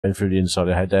going through the inside of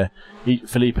the head there.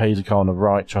 Felipe's a car on the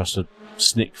right, tries to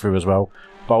sneak through as well.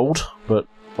 Bold, but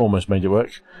almost made it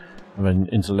work. And then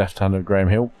into the left hand of Graham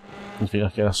Hill. You think,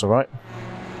 okay, that's alright.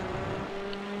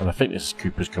 And I think this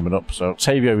Cooper's coming up. So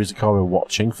Octavio is the car we're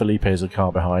watching. Felipe is the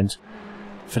car behind.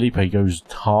 Felipe goes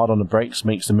hard on the brakes,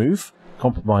 makes the move.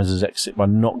 Compromises exit by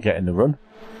not getting the run.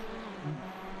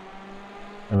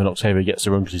 And then Octavio gets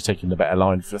the run because he's taking the better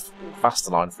line, for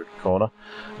faster line through the corner.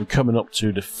 And coming up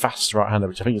to the fast right-hander,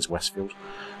 which I think is Westfield.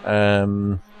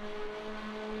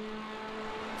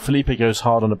 Felipe goes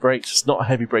hard on the brakes. It's not a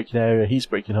heavy braking area. He's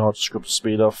braking hard to scrub the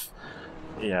speed off.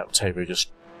 Yeah, Octavio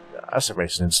just... That's a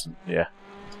racing incident, yeah.